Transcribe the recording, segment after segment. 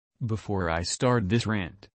Before I start this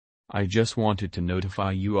rant, I just wanted to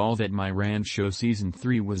notify you all that my rant show season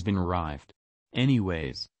 3 was been arrived.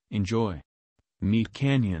 Anyways, enjoy.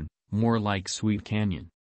 MeatCanyon, more like Sweet Canyon.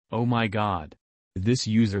 Oh my god. This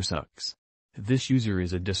user sucks. This user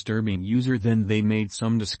is a disturbing user. Then they made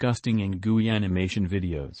some disgusting and gooey animation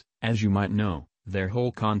videos. As you might know, their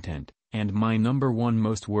whole content, and my number one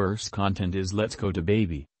most worst content is Let's Go to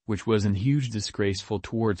Baby, which was an huge disgraceful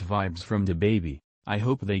towards vibes from the baby. I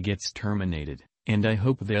hope they gets terminated, and I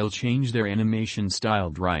hope they'll change their animation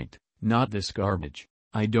styled right, not this garbage.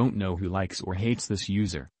 I don't know who likes or hates this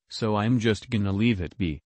user, so I'm just gonna leave it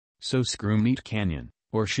be. So screw MeatCanyon,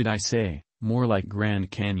 or should I say, more like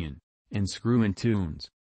Grand Canyon, and screw Intunes.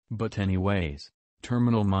 But anyways,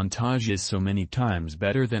 terminal montage is so many times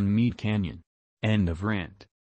better than MeatCanyon. End of rant.